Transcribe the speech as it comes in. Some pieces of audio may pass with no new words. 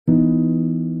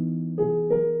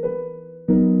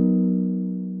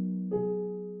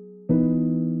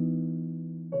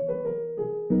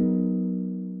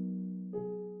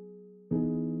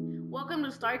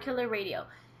Star Killer Radio.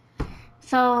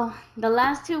 So, the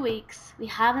last 2 weeks, we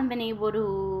haven't been able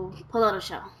to pull out a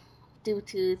show due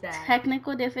to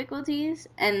technical difficulties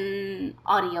and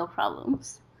audio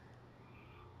problems.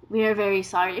 We are very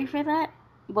sorry for that,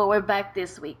 but we're back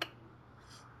this week.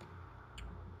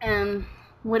 And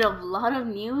with a lot of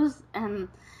news and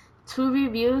 2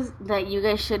 reviews that you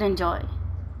guys should enjoy.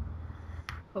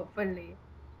 Hopefully.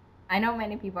 I know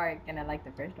many people are gonna like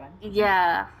the first one.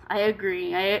 Yeah, I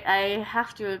agree. I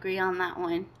have to agree on that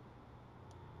one.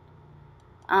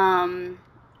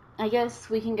 I guess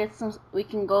we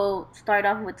can go start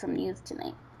off with some news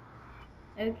tonight.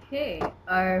 Okay,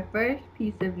 our first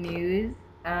piece of news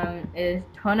is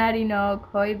Tonari no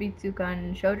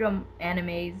Koibitsukan Shoujo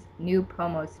Anime's new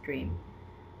promo stream.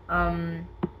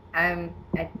 I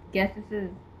guess this is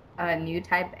a new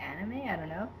type anime, I don't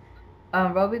know.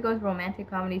 Robigo's romantic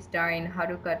comedy starring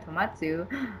Haruka Tomatsu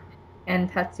and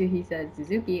Tatsuhisa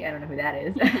Suzuki, I don't know who that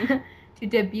is, to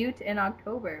debut in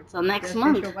October. So next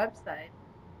month. Official website.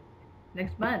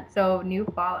 Next month. So new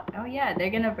fall. Oh yeah, they're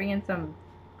gonna bring in some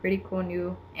pretty cool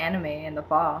new anime in the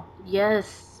fall.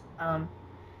 Yes.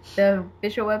 The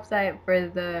official website for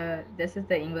this is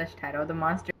the English title, The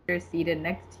Monster Seated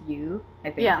Next to You,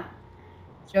 I think. Yeah.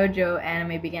 Shoujo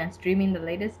Anime began streaming the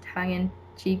latest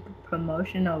tongue-in-cheek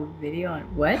promotional video on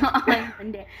what?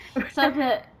 So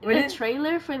the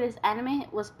trailer for this anime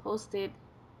was posted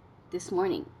this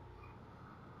morning.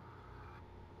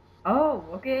 Oh,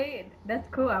 okay. That's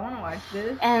cool. I want to watch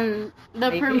this. And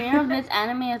the premiere of this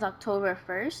anime is October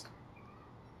 1st.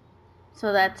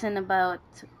 So that's in about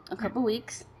a couple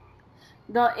weeks.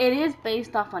 Though it is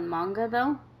based off on manga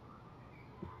though.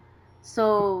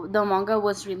 So the manga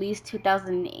was released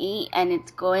 2008 and it's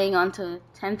going on to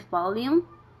 10th volume.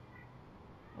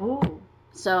 Ooh.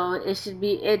 So it's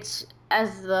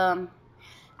as the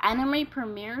anime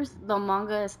premieres, the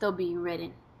manga is still being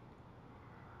written.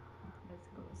 That's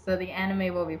cool. So the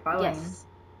anime will be following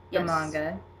the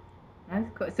manga. That's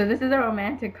cool. So this is a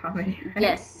romantic comedy, right?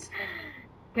 Yes.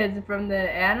 Because from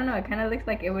I don't know, it kind of looks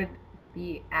like it would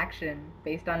be action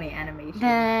based on the animation.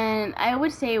 Then I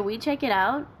would say we check it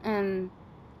out and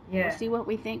we'll see what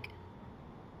we think.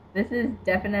 This is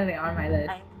definitely on my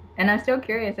list. And I'm still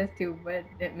curious as to what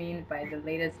it means by the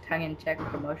latest tongue-in-cheek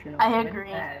promotional. I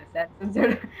agree.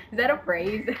 Is that a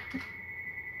phrase?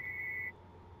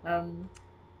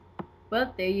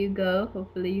 Well, there you go.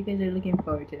 Hopefully you guys are looking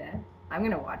forward to that. I'm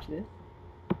gonna watch this.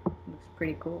 Looks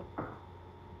pretty cool.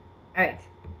 Alright.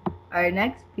 Our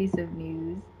next piece of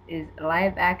news is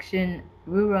live-action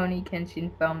Rurouni Kenshin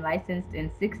film licensed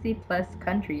in 60 plus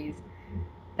countries.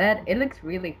 It looks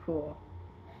really cool.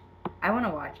 I want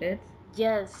to watch it.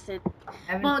 Yes.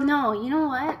 Well, no, you know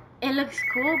what? It looks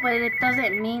cool, but it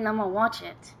doesn't mean I'm gonna watch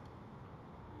it.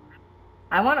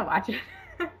 I want to watch it.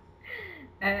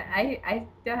 I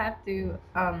still have to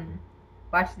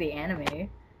watch the anime.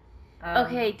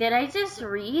 Okay, did I just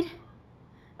read?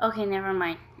 Okay, never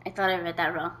mind. I thought I read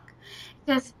that wrong.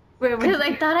 Because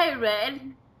I thought I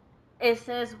read it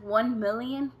says 1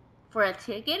 million for a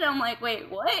ticket. I'm like, wait,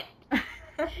 what?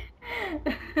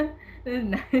 This is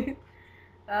nice.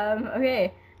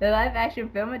 Okay, the live-action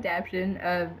film adaptation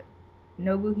of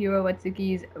Nobuhiro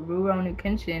Watsuki's Rurouni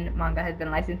Kenshin manga has been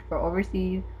licensed for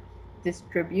overseas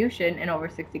distribution in over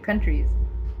 60 countries.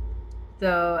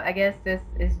 So I guess this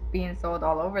is being sold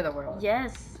all over the world.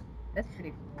 Yes. That's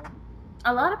pretty cool.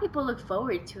 A lot of people look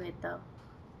forward to it though.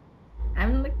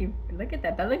 Look at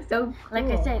that. That looks so cool. Like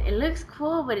I said, it looks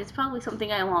cool, but it's probably something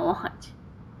I won't watch.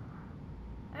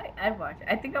 I'd watch it.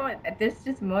 I think this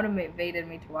just motivated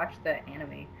me to watch the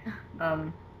anime.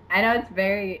 I know it's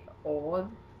very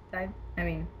old type. I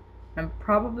mean, I'm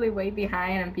probably way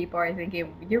behind and people are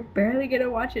thinking, you're barely gonna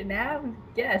watch it now?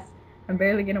 Yes, I'm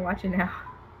barely gonna watch it now.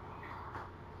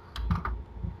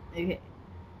 Okay.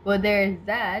 Well, there's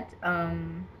that.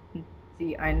 Let's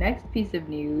see, our next piece of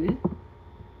news.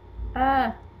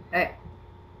 Alright.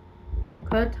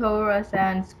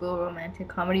 Kotora-san school romantic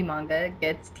comedy manga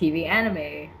gets TV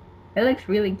anime. It looks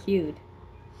really cute.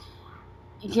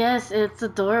 Yes, it's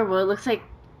adorable. It looks like,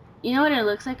 you know what it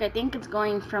looks like? I think it's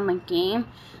going from a game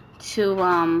to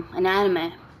an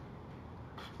anime.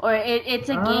 Or it's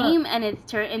a game and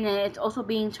it's also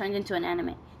being turned into an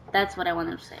anime. That's what I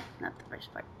wanted to say, not the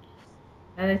first part.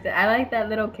 I like that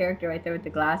little character right there with the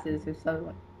glasses who's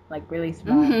so like really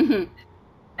small.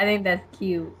 I think that's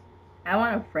cute. I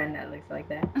want a friend that looks like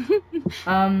that.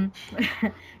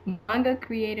 Manga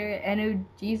creator Enu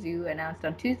Jizu announced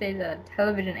on Tuesday that a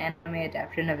television anime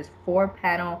adaptation of his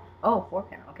four-panel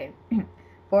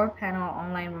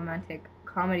online romantic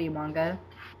comedy manga,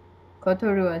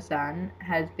 Kotoruo-san,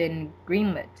 has been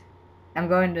greenlit. I'm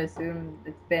going to assume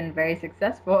it's been very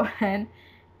successful and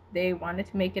they wanted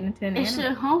to make it into an It should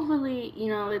anime. hopefully,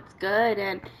 it's good.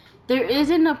 And there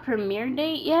isn't a premiere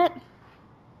date yet,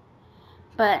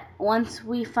 but once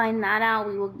we find that out,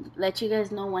 we will let you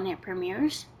guys know when it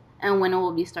premieres and when it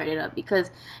will be started up,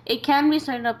 because it can be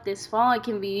started up this fall, it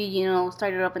can be,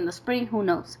 started up in the spring, who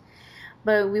knows.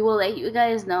 But we will let you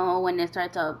guys know when it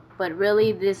starts up. But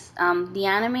really, this the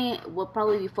anime will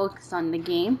probably be focused on the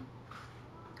game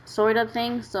sort of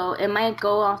thing, so it might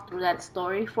go off through that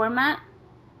story format.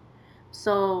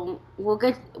 So we'll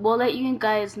let you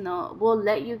guys know,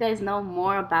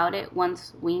 more about it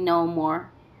once we know more.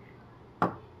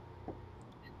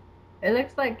 It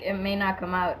looks like it may not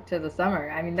come out till the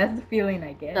summer. I mean, that's the feeling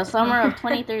I The get. summer of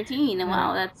 2013, and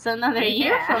wow, that's another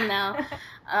year from now.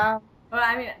 Yeah. Um, Well,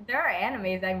 I mean, there are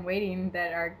animes I'm waiting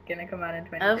that are gonna come out in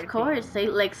of course,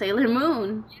 2013. like Sailor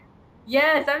Moon.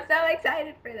 Yes, I'm so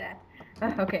excited for that.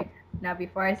 Okay, now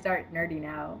before I start nerding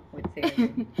out with Sailor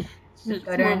Moon, let's go Let's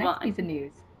to our move next on. piece of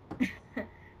news.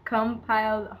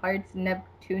 Compiled Hearts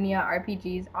Neptunia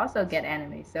RPGs also get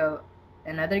anime, so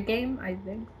another game, I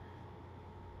think.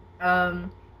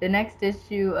 The next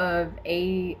issue of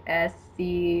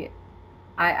ASCII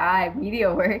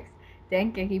MediaWorks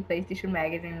Dengeki PlayStation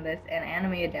Magazine lists an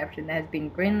anime adaptation that has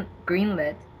been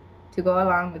greenlit to go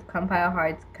along with Compile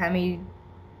Hearts Kami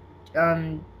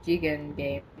Jigen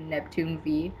game Neptune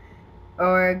V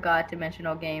or God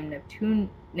Dimensional game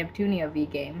Neptunia V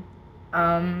game.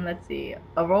 Let's see,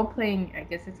 a role playing. I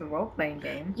guess it's a role playing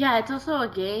game. Yeah, it's also a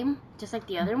game, just like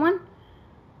the other one.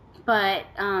 But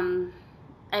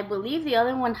I believe the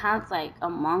other one has like a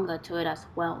manga to it as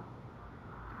well.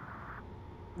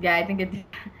 Yeah, I think it.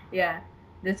 Yeah,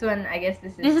 this one. I guess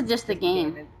this This is is just the just a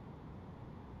game. game.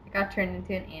 It got turned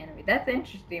into an anime. That's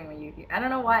interesting when you hear. I don't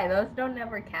know why those don't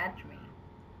never catch me.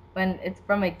 When it's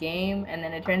from a game and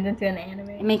then it turns into an anime.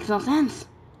 It makes no sense.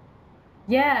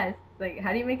 Yes, like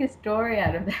how do you make a story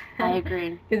out of that? I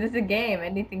agree. Because it's a game,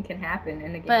 anything can happen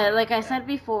in a game. But like I said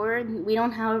before, we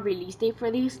don't have a release date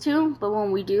for these two. But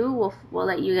when we do, we'll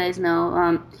let you guys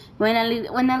know. When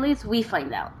at least we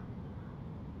find out.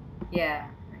 Yeah,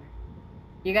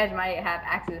 you guys might have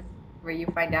access where you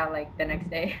find out like the next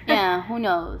day. Yeah, who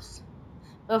knows?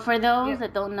 But for those Yep.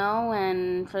 that don't know,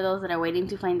 and for those that are waiting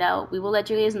to find out, we will let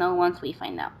you guys know once we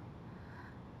find out.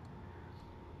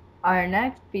 Our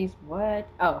next piece, what?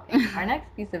 Oh, okay. Our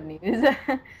next piece of news: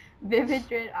 Vivid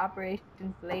Dread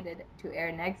Operation slated to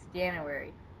air next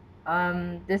January.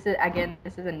 This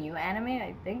is a new anime,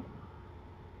 I think.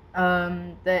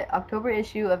 The October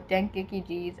issue of Dengeki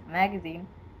G's magazine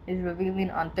is revealing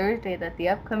on Thursday that the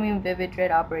upcoming Vivid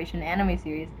Dread Operation anime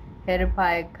series, headed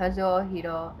by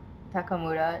Kazuhiro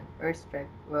Takamura, or Strike,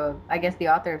 well, I guess the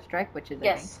author of Strike Witches, I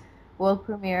think, Yes. will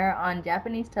premiere on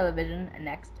Japanese television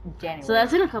next January. So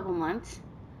that's in a couple months.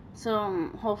 So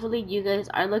hopefully you guys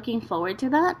are looking forward to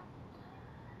that.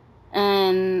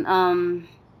 And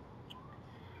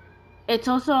it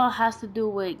also has to do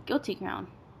with Guilty Crown.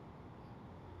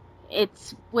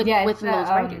 It's within those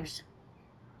writers.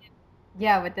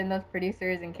 Yeah, within those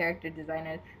producers and character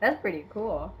designers. That's pretty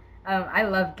cool. I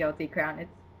love Guilty Crown.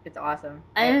 It's awesome.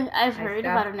 I've heard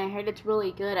about it, and I heard it's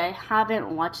really good. I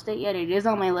haven't watched it yet. It is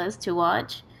on my list to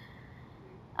watch.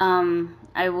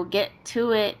 I will get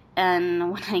to it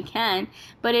and when I can.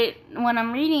 But when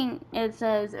I'm reading, it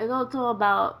says it's also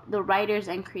about the writers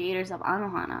and creators of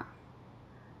Anohana.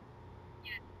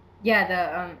 Yeah,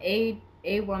 the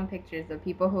A1 Pictures, the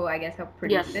people who I guess help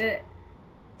produce it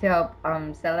to help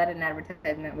sell it an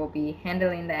advertisement, will be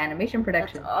handling the animation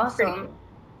production. That's awesome. Cool.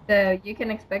 So you can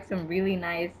expect some really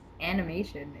nice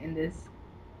animation in this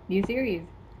new series.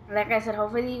 Like I said,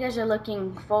 hopefully you guys are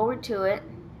looking forward to it.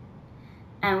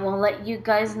 And we'll let you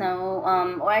guys know,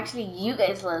 or actually you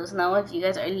guys let us know if you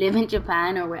guys are live in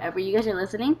Japan or wherever you guys are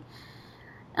listening.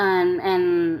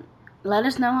 And let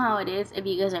us know how it is if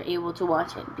you guys are able to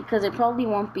watch it, because it probably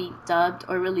won't be dubbed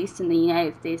or released in the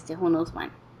United States till who knows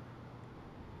when.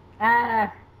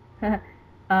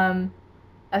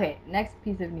 Okay, next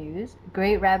piece of news.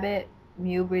 Great Rabbit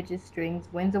Mew Bridges Strings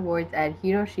wins awards at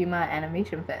Hiroshima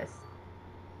Animation Fest.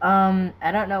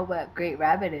 I don't know what Great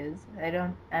Rabbit is. I've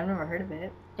never heard of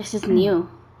it. It's just new.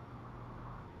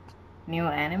 New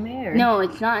anime or? No,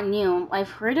 it's not new.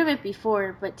 I've heard of it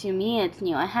before, but to me it's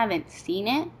new. I haven't seen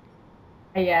it.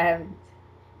 Yeah, I haven't.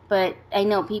 But I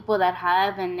know people that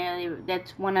have, and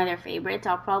that's one of their favorites.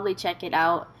 I'll probably check it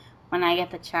out when I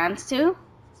get the chance to.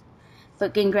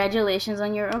 But congratulations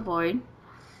on your award.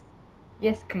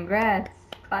 Yes, congrats.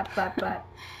 Clap, clap, clap.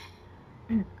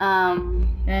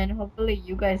 And hopefully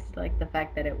you guys like the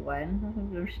fact that it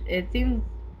won. It seems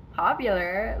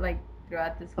popular. Like,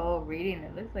 throughout this whole reading,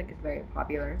 it looks like it's very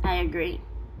popular. I agree.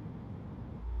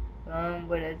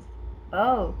 What is?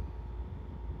 Oh,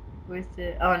 where's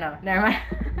the? Oh no, never mind.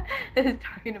 This is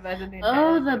talking about something.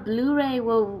 Oh, the Blu-ray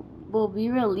will be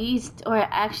released, or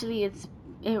actually, it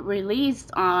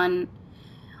released on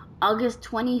August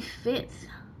 25th.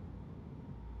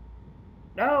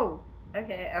 Oh,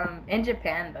 okay. In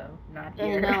Japan though, not I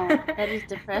here. know, that is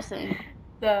depressing.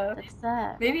 So That's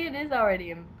sad. maybe it is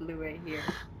already in Blu-ray here.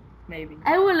 Maybe.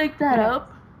 I will look that Who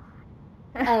up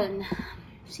and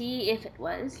see if it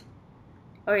was,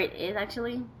 or it is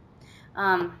actually.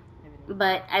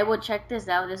 But I will check this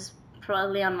out. It's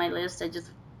probably on my list.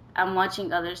 I'm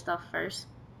watching other stuff first.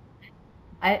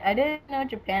 I didn't know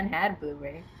Japan had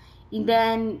Blu-ray.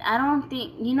 Then I don't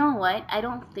think, you know what? I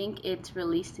don't think it's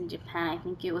released in Japan. I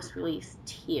think it was released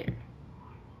here.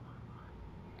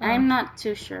 I'm not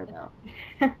too sure though.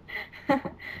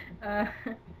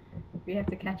 We have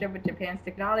to catch up with Japan's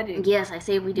technology. Yes, I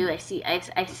say we do. I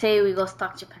say we go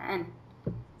stalk Japan.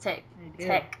 Tech.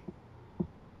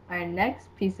 Our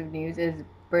next piece of news is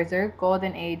Berserk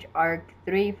Golden Age Arc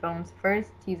 3 film's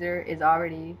first teaser is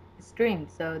already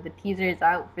streamed. So the teaser is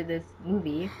out for this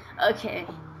movie. Okay.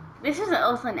 This is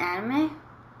also an anime.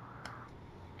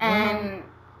 And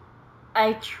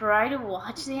I tried to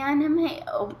watch the anime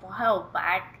a while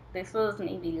back. This was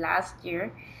maybe last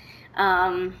year.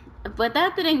 But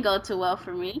that didn't go too well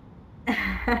for me.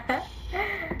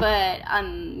 But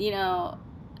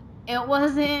it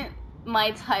wasn't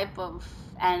my type of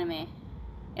anime.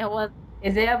 It was.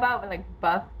 Is it about like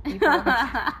buff people?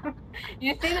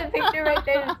 You see the picture right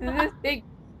there? This big.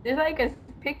 There's like a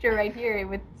picture right here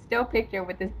with still picture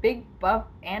with this big buff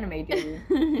anime dude.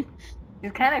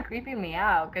 He's kind of creeping me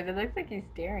out because it looks like he's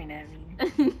staring at me.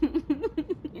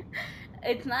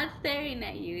 It's not staring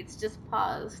at you. It's just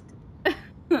paused.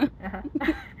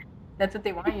 That's what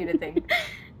they want you to think.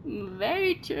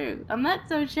 Very true. I'm not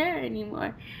so sure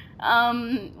anymore.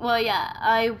 Well, yeah,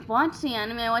 I watched the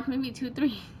anime. I watched maybe 3 to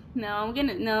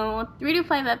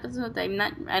 5 episodes. I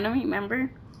don't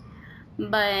remember,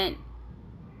 but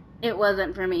it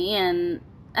wasn't for me. And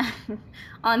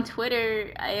on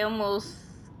Twitter, I almost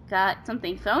got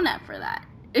something thrown at for that.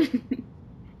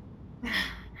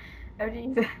 Oh,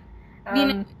 jeez.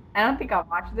 I don't think I'll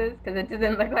watch this because it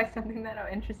doesn't look like something that'll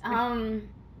interest me.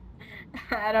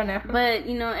 I don't know. But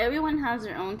everyone has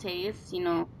their own taste.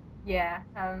 Yeah.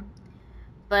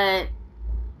 But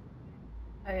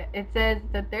it says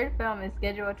the third film is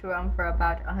scheduled to run for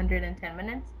about 110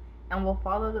 minutes and will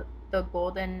follow the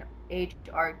Golden Age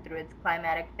arc through its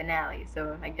climatic finale.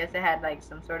 So I guess it had like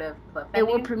some sort of cliffhanger. It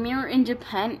will premiere in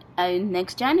Japan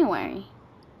next January.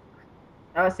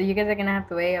 Oh, so you guys are gonna have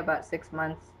to wait about 6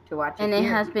 months to watch it. And it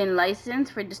has been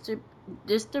licensed for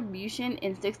distribution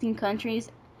in 16 countries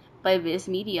by Viz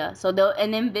Media.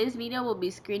 And then Viz Media will be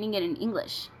screening it in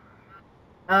English.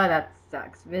 Oh, that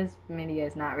sucks. Viz Media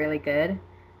is not really good.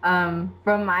 From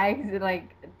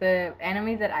the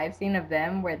animes that I've seen of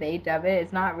them where they dub it,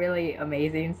 it's not really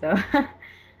amazing. So,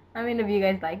 I mean, if you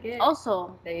guys like it,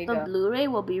 also the Blu-ray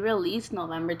will be released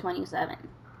November 27th.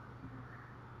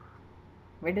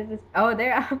 Where does this? Oh,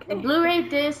 there. Okay. The Blu-ray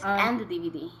disc and the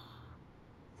DVD.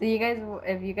 So you guys,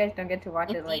 if you guys don't get to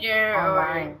watch it like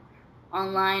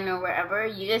online or wherever,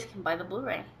 you guys can buy the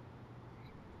Blu-ray.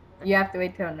 You have to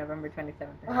wait till November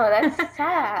 27th. Oh, that's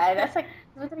sad. That's like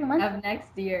 2-3 months. Of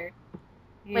next year.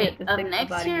 Wait, of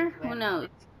next year? Who knows?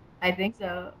 I think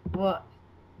so. Well,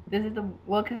 because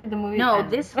the movie. No,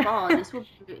 this fall. This will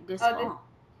be this fall.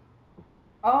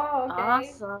 Oh, okay.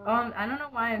 Awesome. I don't know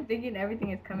why I'm thinking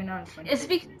everything is coming out in 2020. It's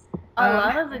because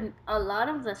a lot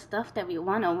of the stuff that we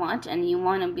want to watch and you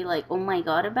want to be like, oh my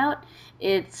god, about,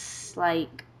 it's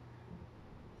like.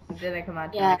 Did they come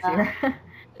out next year?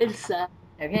 It's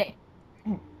Okay.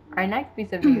 Our next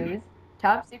piece of news: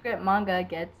 Top Secret manga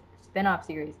gets spin-off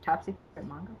series. Top Secret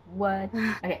manga? What?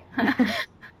 Okay.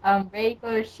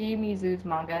 Reiko Shimizu's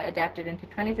manga adapted into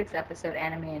 26-episode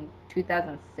anime in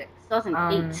 2006.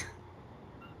 2008.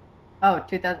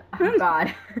 2000. Oh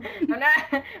God. What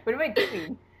am I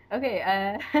doing? Okay.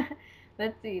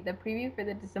 Let's see. The preview for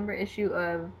the December issue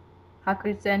of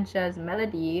Hakusensha's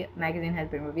Melody magazine has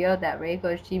been revealed that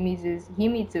Reiko Shimizu's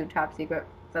Himitsu Top Secret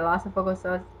philosophical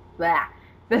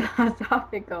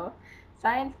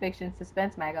science fiction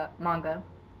suspense manga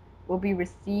will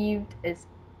receive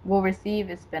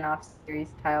a spin-off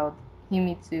series titled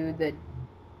Himitsu the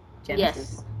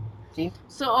Genesis. Yes.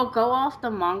 So I'll go off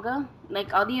the manga.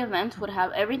 Like all the events would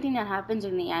have everything that happens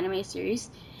in the anime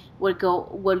series would go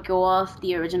off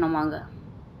the original manga.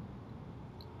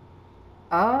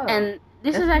 Oh. And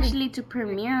this is actually to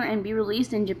premiere and be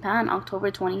released in Japan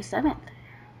October 27th.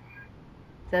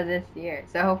 So this year.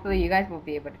 So hopefully you guys will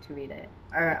be able to read it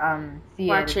or see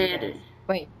Watch it if you guys. it.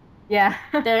 Wait. Yeah.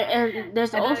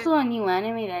 There's Another. also a new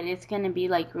anime that it's gonna be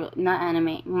like not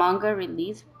anime manga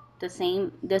release the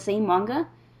same manga.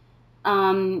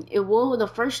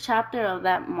 The first chapter of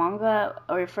that manga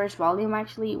or first volume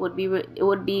actually it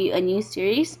would be a new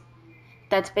series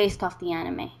that's based off the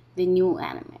new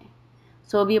anime.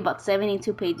 So it'll be about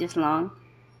 72 pages long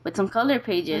with some color That's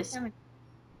pages. kind of.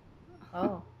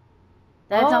 Oh.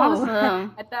 That's Oh.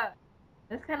 awesome. I thought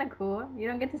that's kind of cool. You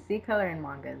don't get to see color in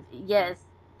mangas. Yes.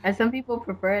 And some people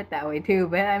prefer it that way too,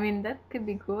 but I mean that could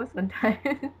be cool sometimes.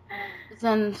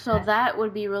 And so that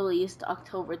would be released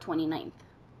October 29th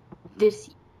this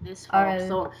fall. Alright.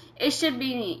 So it should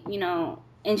be,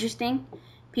 interesting.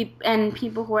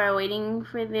 People who are waiting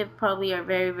for it probably are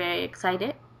very, very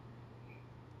excited.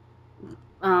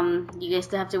 You guys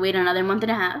still have to wait another month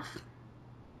and a half.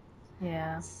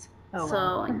 Yeah. Oh So,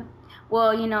 wow.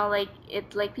 well,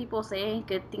 like people say,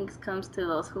 good things comes to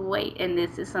those who wait, and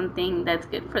this is something that's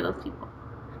good for those people.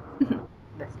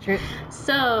 That's true.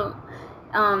 So,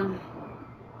 um,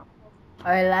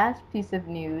 Our last piece of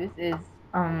news is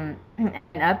an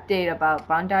update about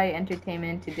Bandai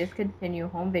Entertainment to discontinue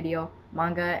home video,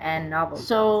 manga, and novel sales.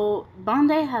 so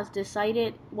Bandai has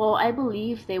decided. Well, I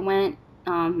believe they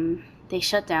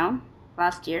shut down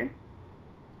last year,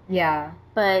 Yeah.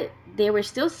 but they were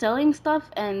still selling stuff,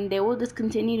 and they will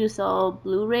discontinue to sell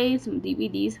Blu-rays,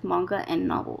 DVDs, manga, and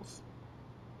novels.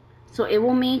 So it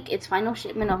will make its final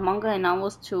shipment of manga and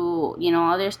novels to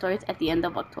other stores at the end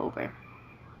of October.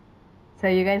 So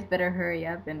you guys better hurry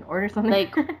up and order something.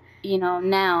 Like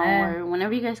now or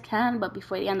whenever you guys can, but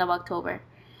before the end of October.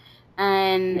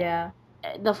 And yeah.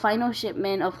 the final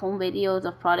shipment of home videos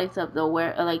of products of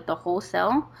the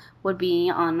wholesale would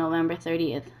be on November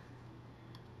 30th.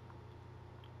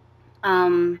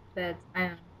 That's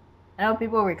I know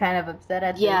people were kind of upset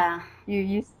at Yeah.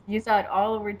 this. You saw it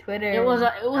all over Twitter. It was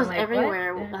like,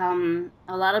 everywhere. what?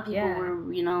 A lot of people were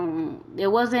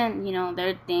it wasn't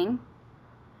their thing.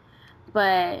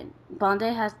 But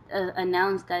Bandai has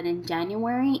announced that in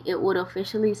January it would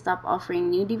officially stop offering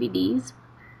new DVDs,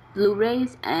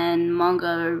 Blu-rays, and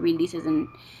manga releases in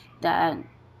that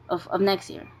of next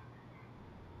year.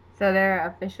 So they're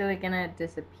officially gonna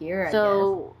disappear. I guess.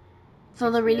 So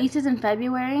the releases in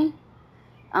February,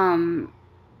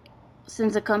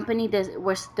 since the company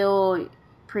were still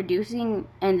producing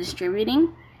and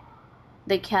distributing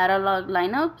the catalog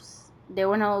lineups, they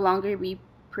will no longer be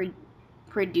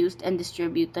produced and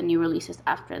distribute the new releases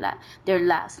after that. Their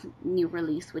last new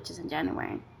release, which is in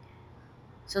January.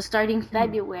 So starting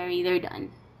February, they're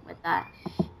done with that.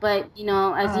 But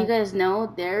as you guys know,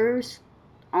 their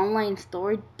online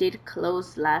store did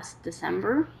close last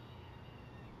December,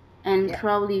 and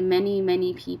probably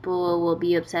many people will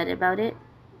be upset about it.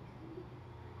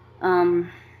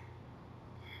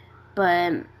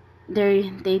 But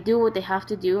they do what they have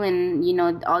to do, and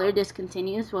all their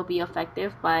discontinues will be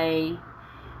effective by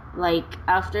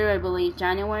after I believe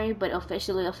January, but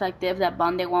officially effective that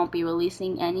Bandai won't be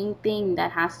releasing anything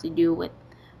that has to do with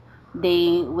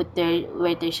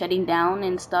they're shutting down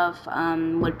and stuff.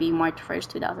 Would be March 1st,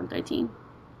 2013.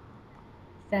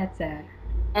 That's sad.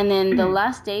 And then the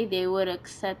last day they would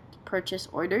accept purchase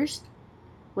orders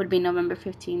would be November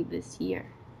 15th this year.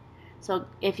 So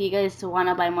if you guys want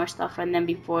to buy more stuff from them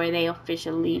before they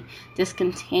officially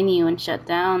discontinue and shut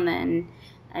down, then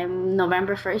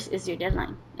November 1st is your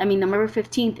deadline. I mean, November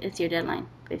 15th is your deadline.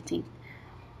 15th.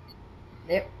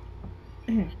 Yep.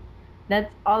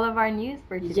 That's all of our news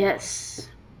for today. Yes.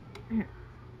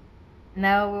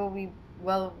 Now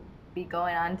we'll be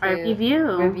going on to our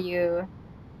review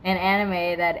an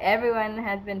anime that everyone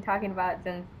has been talking about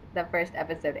since the first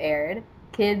episode aired,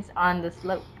 Kids on the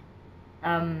Slope.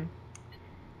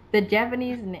 The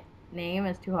Japanese name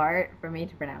is too hard for me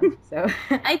to pronounce, so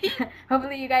I think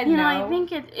hopefully you guys know. I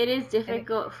think it is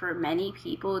difficult for many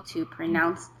people to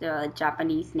pronounce the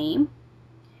Japanese name,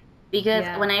 because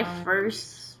when I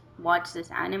first watched this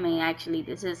anime, actually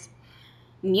this is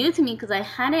new to me because I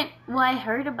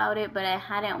heard about it, but I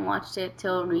hadn't watched it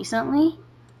till recently.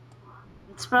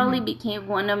 It's probably became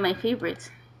one of my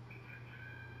favorites.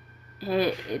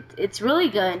 It's really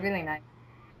good. It's really nice.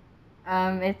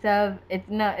 It's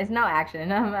no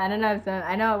action. I don't know. So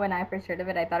I know when I first heard of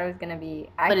it, I thought it was gonna be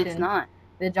action. But it's not.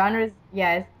 The genres,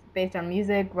 it's based on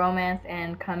music, romance,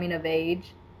 and coming of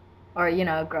age, or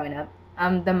growing up.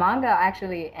 The manga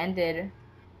actually ended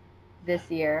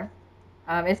this year.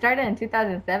 It started in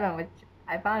 2007, which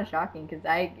I found shocking because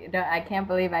I can't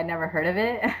believe I'd never heard of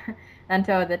it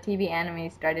until the TV anime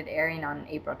started airing on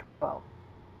April 12th.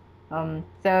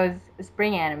 So it's a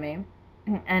spring anime.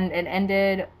 and it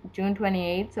ended June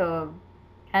 28th, so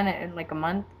kind of like a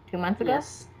month, 2 months ago.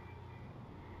 Yes.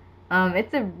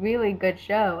 It's a really good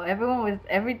show.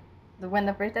 When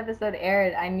the first episode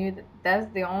aired, I knew that was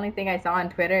the only thing I saw on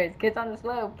Twitter is kids on the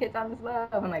slope, kids on the slope.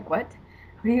 I'm like, what?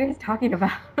 What are you guys talking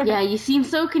about? Yeah, you seem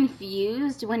so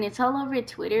confused when it's all over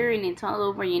Twitter and it's all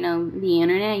over, the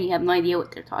internet. You have no idea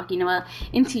what they're talking about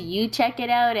until you check it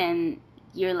out and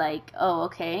you're like, oh,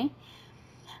 okay.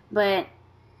 But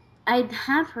I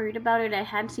have heard about it. I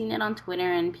had seen it on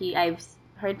Twitter and I've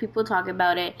heard people talk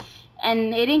about it.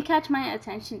 And it didn't catch my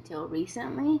attention till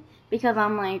recently because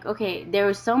I'm like, okay, there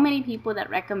were so many people that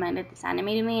recommended this anime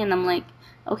to me, and I'm like,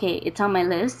 okay, it's on my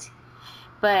list.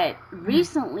 But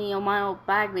recently, a while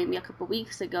back, maybe a couple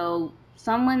weeks ago,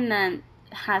 someone that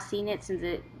has seen it since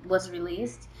it was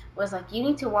released was like, you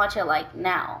need to watch it like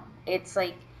now. It's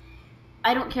like,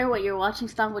 I don't care what you're watching,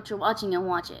 stop what you're watching and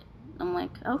watch it. I'm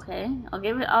like, okay, I'll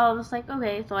give it. I was like,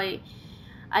 okay, so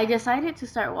I decided to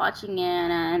start watching it,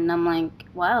 and I'm like,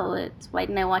 wow, why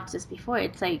didn't I watch this before?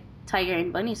 It's like Tiger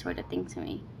and Bunny sort of thing to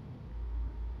me.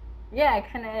 Yeah, it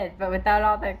kind of is, but without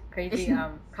all the crazy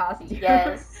costumes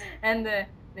Yes. and the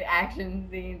action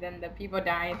scenes and the people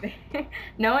dying.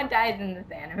 No one dies in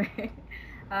this anime.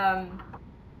 um,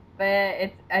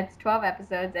 but it's 12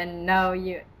 episodes, and no,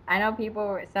 I know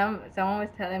someone was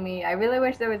telling me I really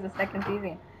wish there was a second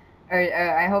season, or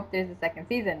I hope there's a second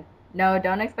season. No,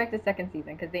 don't expect a second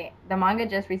season because the manga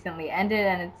just recently ended,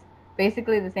 and it's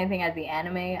basically the same thing as the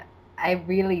anime. I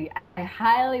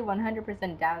highly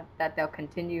 100% doubt that they'll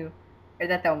continue or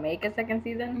that they'll make a second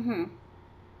season. Mm-hmm.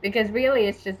 Because really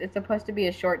it's supposed to be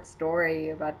a short story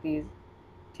about these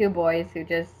two boys who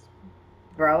just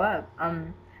grow up.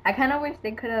 I kind of wish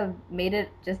they could have made it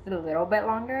just a little bit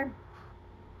longer.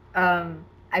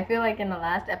 I feel like in the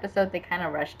last episode they kind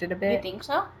of rushed it a bit. You think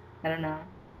so? I don't know.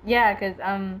 Yeah, because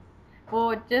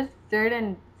well, just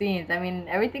certain scenes. I mean,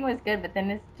 everything was good, but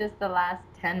then it's just the last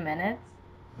 10 minutes.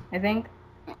 I think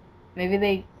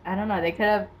maybe I don't know, they could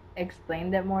have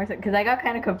explained it more because I got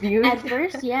kind of confused At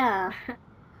first, yeah.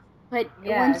 But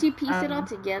yeah, once you piece it all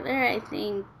together, I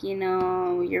think,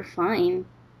 you're fine.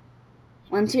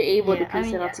 Once you're able to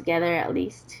piece it all together, at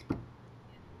least.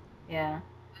 Yeah.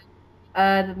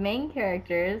 The main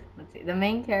characters, let's see, the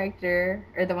main character,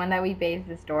 or the one that we base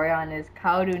the story on, is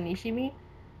Kaoru Nishimi.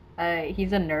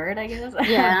 He's a nerd, I guess.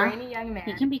 Yeah. A brainy young man.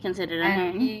 He can be considered a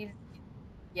And nerd.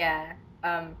 yeah,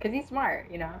 because he's smart,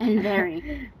 And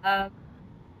very.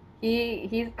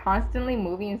 He's constantly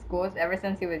moving schools ever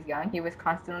since he was young. He was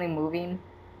constantly moving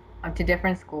to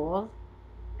different schools.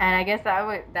 And I guess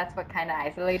that's what kind of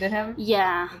isolated him.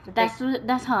 Yeah,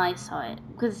 that's how I saw it.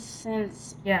 Because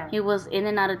since he was in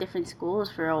and out of different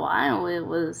schools for a while,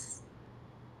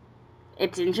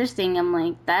 it's interesting. I'm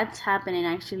like, that's happening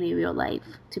actually in real life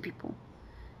to people.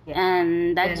 Yeah.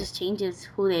 And that just changes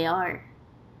who they are.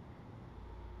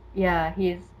 Yeah,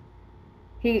 he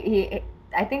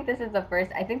I think this is the first,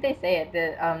 I think they say it,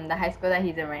 the high school that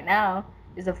he's in right now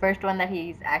is the first one that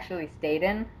he's actually stayed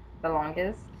in the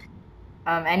longest.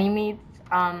 And he meets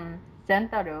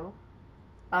Sentaro,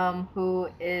 who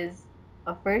is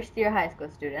a first-year high school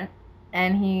student,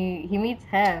 and he meets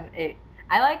him.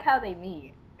 I like how they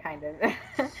meet, kind of.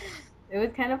 It was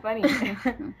kind of funny.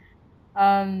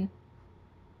 I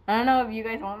don't know if you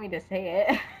guys want me to say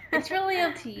it. It's really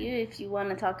up to you if you want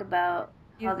to talk about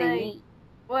how they meet.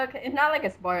 Well, it's not like a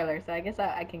spoiler, so I guess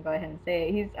I can go ahead and say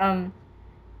it.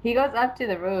 He goes up to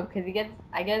the roof because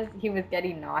I guess he was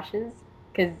getting nauseous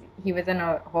because he was in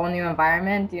a whole new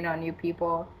environment, new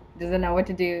people, doesn't know what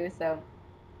to do, so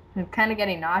he was kind of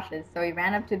getting nauseous. So he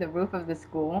ran up to the roof of the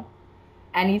school,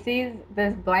 and he sees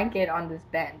this blanket on this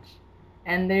bench,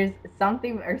 and there's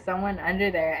something or someone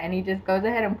under there, and he just goes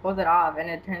ahead and pulls it off, and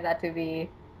it turns out to be,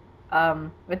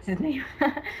 what's his name?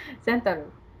 Sentaro.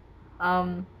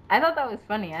 I thought that was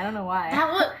funny. I don't know why.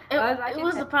 It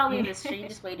was probably the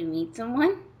strangest way to meet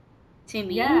someone. To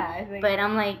me. Yeah, I think. But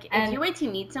I'm like, if you were to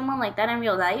meet someone like that in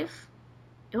real life,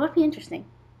 it would be interesting.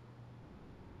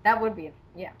 That would be,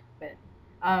 yeah. But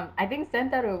I think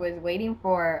Sentaro was waiting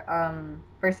for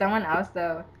someone else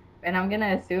though, and I'm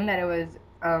gonna assume that it was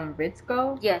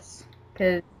Ritsuko. Yes.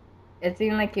 Because it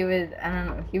seemed like he was, I don't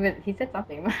know, he said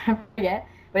something, I forget,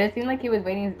 but it seemed like he was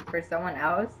waiting for someone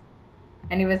else,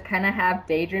 and he was kind of half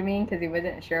daydreaming because he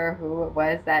wasn't sure who it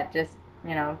was that just,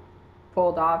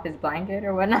 pulled off his blanket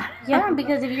or whatnot. Yeah,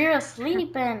 because if you're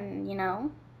asleep and, no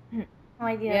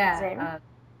idea what's there.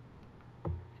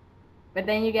 But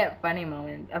then you get a funny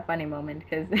moment,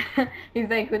 because he's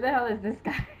like, who the hell is this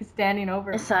guy standing over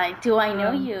me? It's like, do I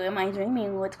know you? Am I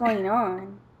dreaming? What's going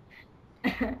on?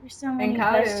 There's so many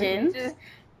questions.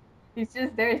 He's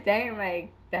just there standing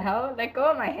like, the hell? Let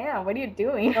go of my hand. What are you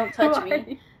doing? Don't touch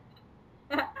me.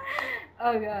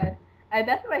 Oh god.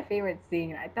 That's my favorite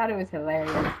scene. I thought it was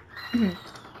hilarious.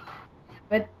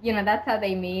 But that's how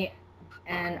they meet,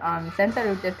 and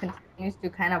Sentaru just continues to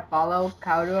kind of follow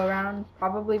Kaoru around,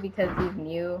 probably because he's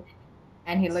new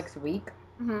and he looks weak.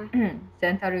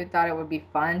 Sentaru thought it would be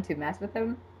fun to mess with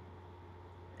him,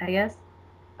 I guess.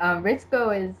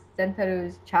 Ritsuko is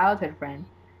Sentaru's childhood friend.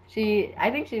 I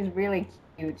think she's really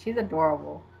cute. She's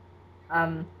adorable.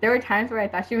 There were times where I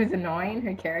thought she was annoying,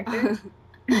 her character.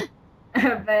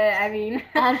 But I mean,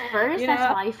 at first that's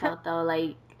how I felt though.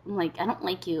 Like I'm like, I don't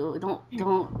like you. Don't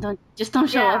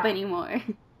show up anymore.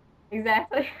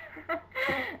 Exactly.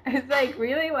 It's like,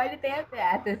 really? Why did they have to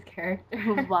add this character?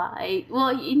 Why?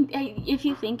 Well, if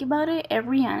you think about it,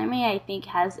 every anime I think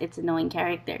has its annoying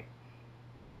character.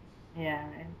 Yeah,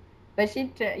 but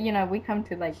we come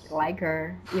to like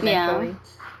her eventually.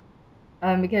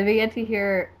 Yeah. Because we get to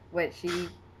hear what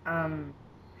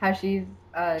how she's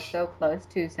so close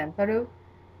to Sentaru,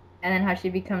 and then how she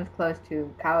becomes close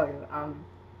to Kaoru.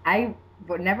 I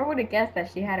never would have guessed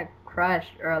that she had a crush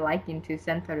or a liking to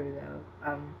Sentaru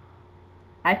though.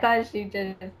 I thought she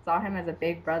just saw him as a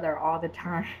big brother all the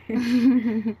time.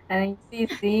 And then you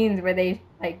see scenes where they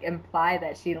imply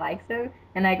that she likes him,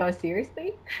 and I go,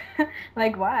 seriously?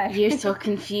 Like, why? You're so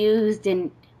confused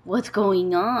and what's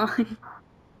going on?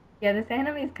 Yeah, this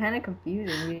anime is kind of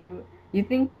confusing. You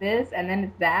think this, and then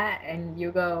it's that, and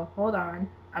you go, hold on,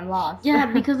 I'm lost. Yeah,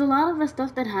 because a lot of the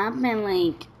stuff that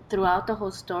happened throughout the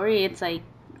whole story, it's like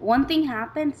one thing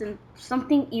happens and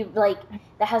something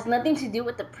that has nothing to do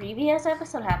with the previous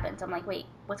episode happens. I'm like, wait,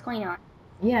 what's going on?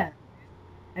 Yeah,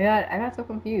 I got so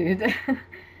confused.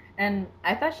 And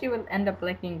I thought she would end up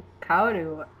liking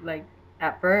Kaoru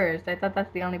at first. I thought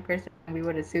that's the only person we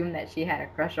would assume that she had a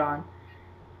crush on.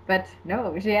 But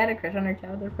no, she had a crush on her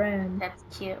childhood friend. That's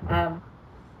cute.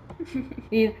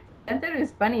 Sentaru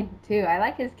is funny too. I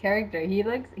like his character.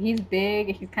 He's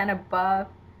big, he's kind of buff,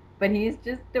 but he's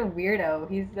just a weirdo.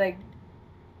 He's like,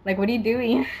 what are you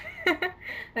doing?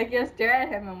 Like, you'll stare at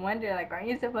him and wonder, aren't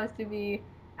you supposed to be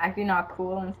acting all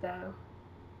cool and stuff?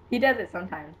 He does it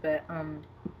sometimes, but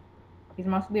he's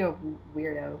mostly a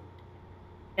weirdo.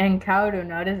 And Kaoru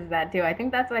notices that too. I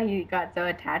think that's why he got so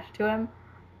attached to him,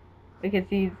 because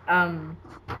he's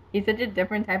such a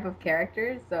different type of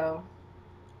character. So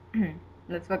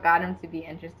that's what got him to be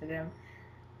interested in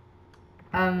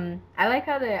him. I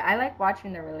like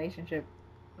watching the relationship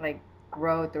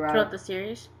grow throughout the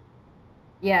series.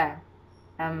 Yeah,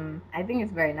 I think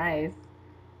it's very nice.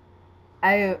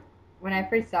 When I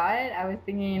first saw it, I was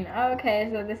thinking, oh, okay,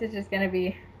 so this is just gonna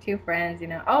be two friends,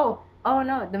 Oh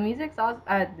no, the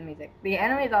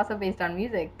anime is also based on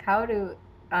music. Kaoru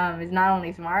is not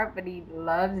only smart, but he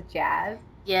loves jazz.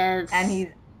 Yes. And he's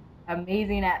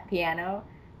amazing at piano.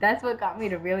 That's what got me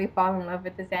to really fall in love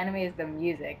with this anime, is the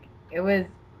music. It was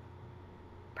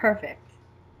perfect.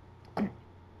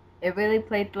 It really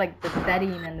played the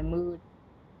setting and the mood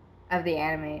of the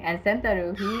anime. And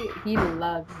Sentaru, he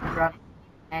loves drum,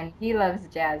 and he loves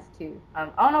jazz too.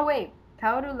 Oh no, wait,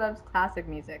 Kaoru loves classic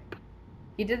music.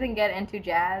 He doesn't get into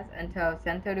jazz until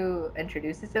Sentaru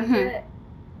introduces him to it.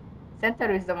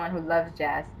 Sentaru is the one who loves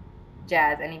jazz,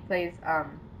 and he plays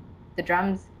the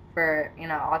drums for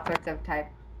all sorts of type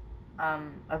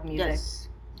of music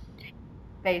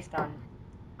based on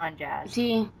jazz.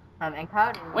 See, and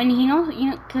Kaoru, when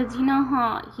because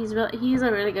how he's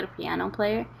a really good piano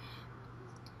player.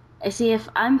 I see, if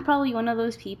I'm probably one of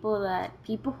those people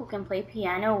who can play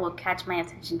piano will catch my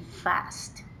attention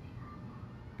fast.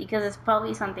 Because it's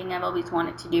probably something I've always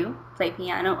wanted to do, play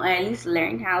piano, or at least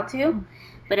learn how to,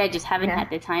 but I just haven't had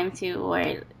the time to,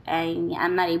 or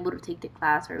I'm not able to take the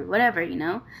class or whatever,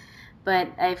 But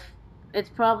it's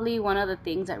probably one of the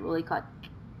things that really caught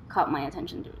my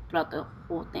attention throughout the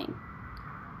whole thing.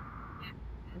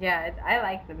 Yeah, I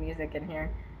like the music in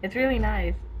here. It's really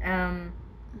nice. Kaoru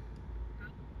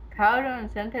and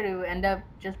Sentaru end up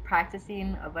just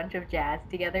practicing a bunch of jazz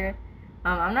together.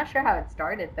 I'm not sure how it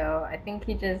started though. I think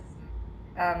he just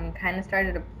kind of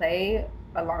started to play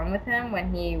along with him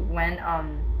when he went.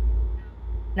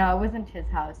 No, it wasn't his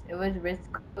house. It was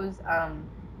Ritsuko's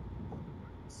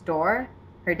store,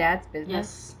 her dad's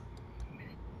business,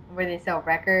 where they sell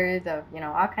records of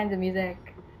all kinds of music.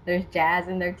 There's jazz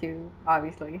in there too,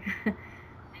 obviously.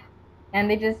 And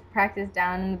they just practice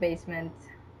down in the basement,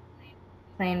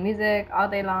 playing music all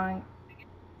day long.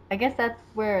 I guess that's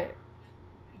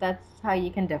how you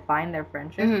can define their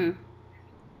friendship.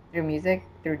 Through music,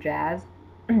 through jazz.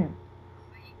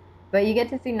 But you get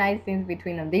to see nice things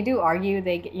between them. They do argue.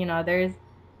 There's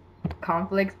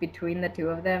conflicts between the two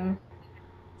of them.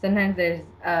 Sometimes there's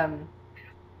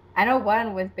I know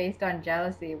one was based on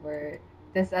jealousy where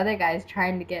this other guy is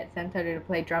trying to get Sentaro to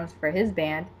play drums for his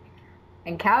band,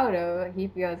 and Kaoru, he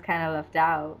feels kind of left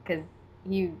out because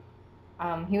he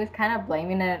he was kind of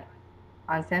blaming it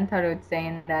on Sentaro,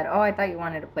 saying that, oh, I thought you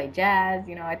wanted to play jazz,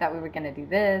 I thought we were gonna do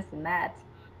this and that.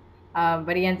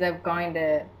 But he ends up going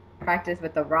to practice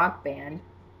with the rock band,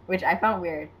 which I found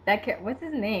weird. What's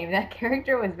his name? That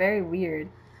character was very weird.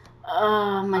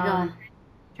 Oh my god.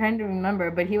 Trying to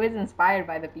remember, but he was inspired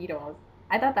by the Beatles.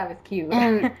 I thought that was cute.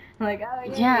 And I'm like,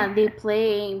 oh yeah, they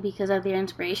play because of their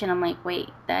inspiration. I'm like, wait,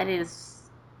 that is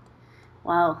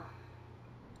wow.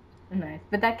 Nice.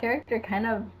 But that character kind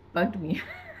of bugged me.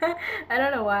 I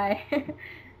don't know why.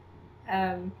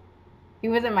 He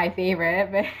wasn't my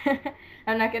favorite, but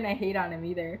I'm not gonna hate on him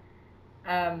either.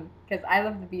 Because I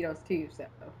love the Beatles too, so.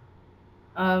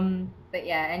 But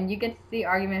yeah, and you get to see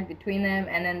arguments between them,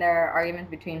 and then there are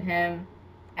arguments between him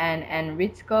and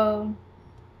Ritsuko,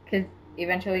 because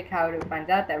eventually Kaoru finds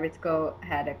out that Ritsuko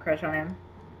had a crush on him.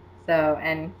 So,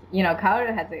 and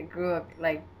Kaoru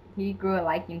grew a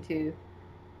liking to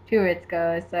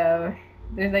Ritsuko, so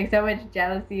there's like so much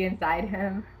jealousy inside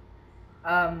him,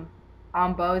 on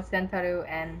both Sentaro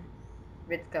and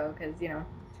Ritsuko, because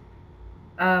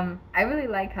I really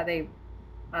like how they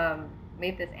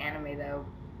made this anime though.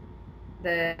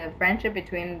 The friendship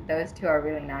between those two are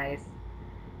really nice.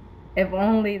 If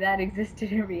only that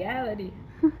existed in reality.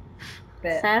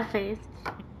 But, sad face.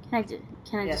 Can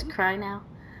I just cry now?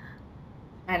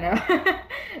 I know.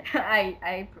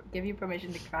 I give you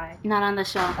permission to cry. Not on the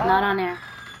show. Not on air.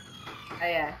 Oh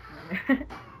yeah.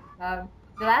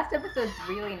 The last episode's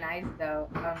really nice though.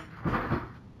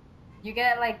 You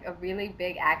get like a really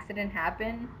big accident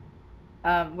happen,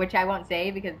 which I won't say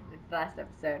because it's the last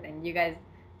episode, and you guys,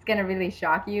 it's gonna really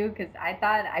shock you because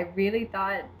I really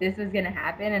thought this was gonna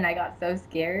happen, and I got so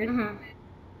scared. Mm-hmm.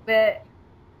 But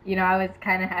I was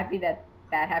kind of happy that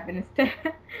happened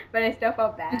instead, but I still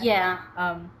felt bad. Yeah.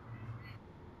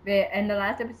 But in the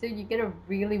last episode, you get a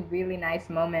really really nice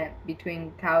moment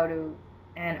between Kaoru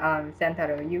and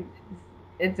Sentaro.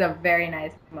 It's a very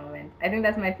nice moment. I think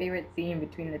that's my favorite scene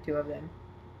between the two of them.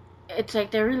 It's like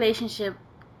their relationship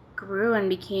grew and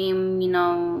became,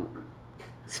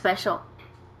 special.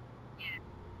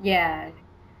 Yeah,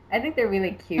 I think they're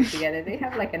really cute together. They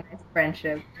have like a nice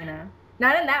friendship,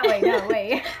 Not in that way, no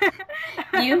way.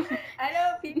 I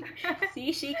know people.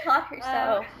 See, she caught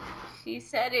herself. She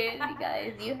said it, you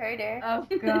guys. You heard her. Oh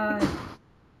god.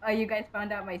 Oh, you guys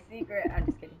found out my secret. I'm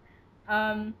just kidding.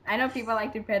 I know people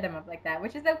like to pair them up like that,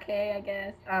 which is okay, I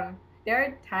guess. There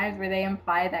are times where they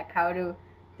imply that Kaoru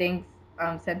thinks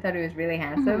Sentaro is really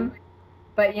handsome,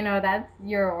 but that's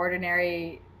your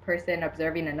ordinary person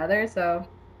observing another. So,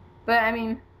 but I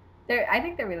mean, I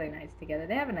think they're really nice together.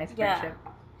 They have a nice friendship.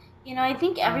 I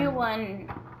think everyone,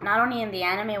 not only in the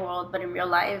anime world but in real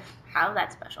life, have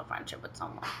that special friendship with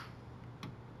someone.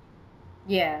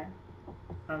 Yeah.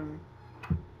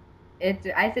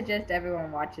 I suggest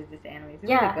everyone watches this anime. It's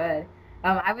really good.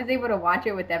 I was able to watch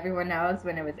it with everyone else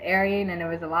when it was airing, and it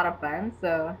was a lot of fun.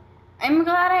 So I'm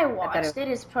glad I watched it.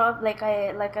 It's probably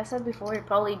like I said before, it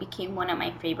probably became one of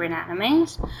my favorite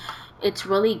animes. It's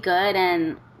really good,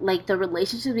 and like the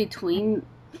relationship between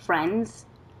friends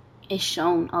is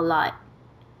shown a lot,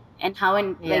 and how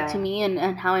to me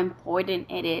and how important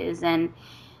it is, and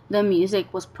the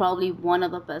music was probably one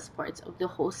of the best parts of the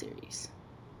whole series.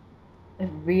 It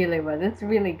really was. It's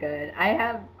really good. I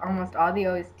have almost all the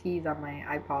OSTs on my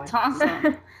iPod. It's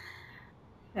awesome.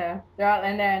 Yeah, they're all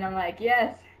in there, and I'm like,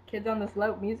 yes, Kids on the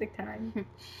Slope music time.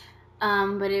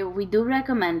 But we do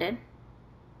recommend it.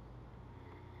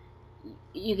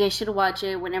 You guys should watch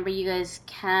it whenever you guys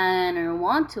can or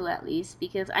want to, at least,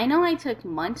 because I know I took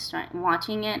months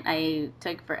watching it. I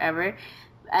took forever.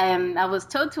 I was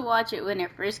told to watch it when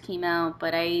it first came out,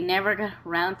 but I never got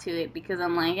around to it because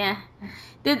I'm like,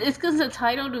 it's because the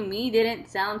title to me didn't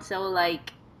sound so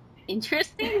like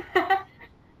interesting. I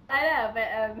know,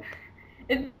 but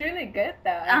it's really good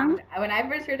though. When I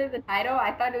first heard of the title,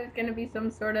 I thought it was gonna be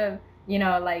some sort of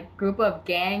like group of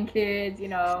gang kids.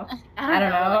 I don't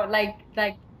know, like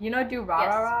do rah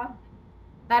rah rah.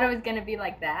 Thought it was gonna be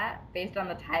like that based on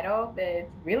the title, but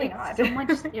it's really not. So much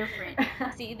different.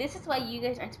 See, this is why you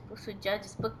guys aren't supposed to judge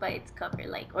this book by its cover,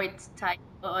 or its title.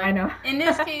 Or, I know. In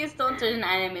this case, don't judge an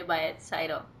anime by its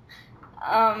title.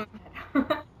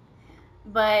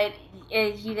 But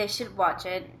you guys should watch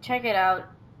it. Check it out.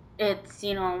 It's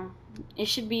it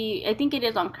should be. I think it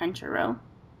is on Crunchyroll.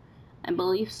 I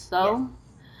believe so.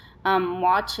 Yes.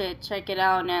 Watch it, check it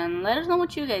out, and let us know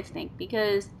what you guys think,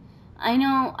 because I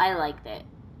know I liked it.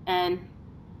 And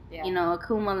Yeah. you know,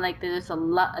 Akuma, like there's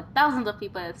thousands of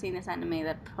people that have seen this anime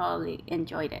that probably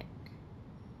enjoyed it.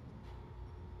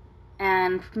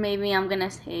 And maybe I'm gonna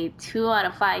say 2 out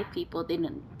of 5 people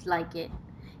didn't like it.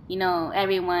 You know,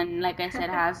 everyone, like I said,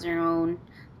 has their own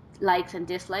likes and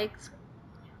dislikes.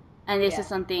 And this Yeah. is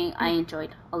something I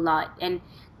enjoyed a lot. And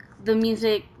the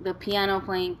music, the piano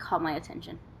playing caught my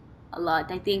attention a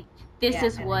lot. I think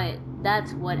that's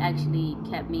what actually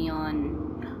kept me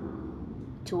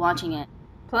on to watching it.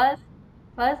 Plus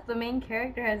the main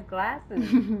character has glasses.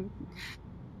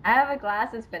 I have a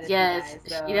glasses fetish, Yes,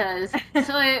 you guys. So she does.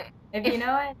 So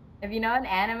if you know an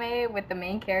anime with the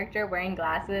main character wearing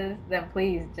glasses, then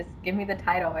please just give me the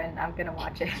title and I'm gonna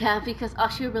watch it. Yeah, because all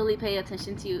she really pay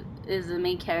attention to is the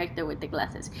main character with the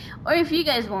glasses. Or if you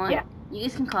guys want, you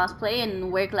guys can cosplay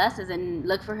and wear glasses and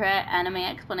look for her at Anime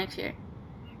Expo next year.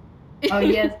 Oh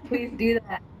yes, please do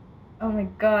that. Oh my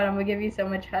god, I'm gonna give you so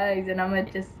much hugs and I'm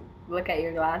gonna just look at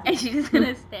your glasses. And she's just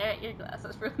gonna stare at your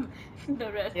glasses for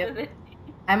the rest of it.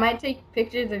 I might take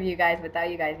pictures of you guys without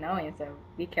you guys knowing, so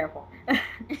be careful.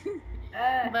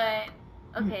 But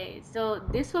okay, so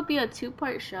this will be a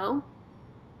 2-part show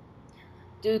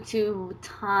due to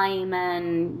time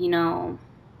and, you know,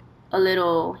 a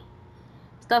little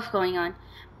stuff going on.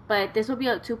 But this will be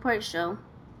a 2-part show.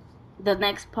 The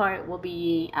next part will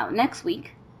be out next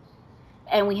week.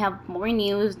 And we have more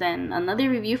news than another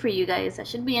review for you guys. That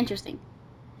should be interesting.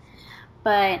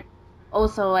 But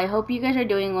also, I hope you guys are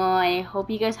doing well. I hope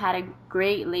you guys had a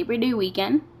great Labor Day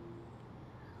weekend.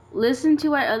 Listen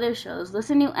to our other shows.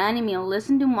 Listen to Anime.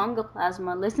 Listen to Manga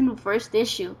Plasma. Listen to First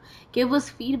Issue. Give us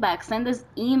feedback. Send us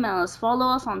emails. Follow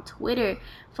us on Twitter.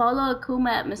 Follow Akuma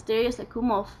at Mysterious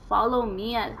Akuma. Follow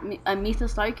me at Misa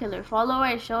Starkiller. Follow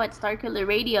our show at Starkiller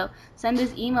Radio. Send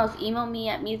us emails. Email me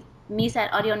at Misa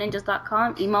at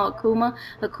AudioNinjas.com. Email Akuma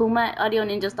at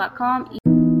AudioNinjas.com.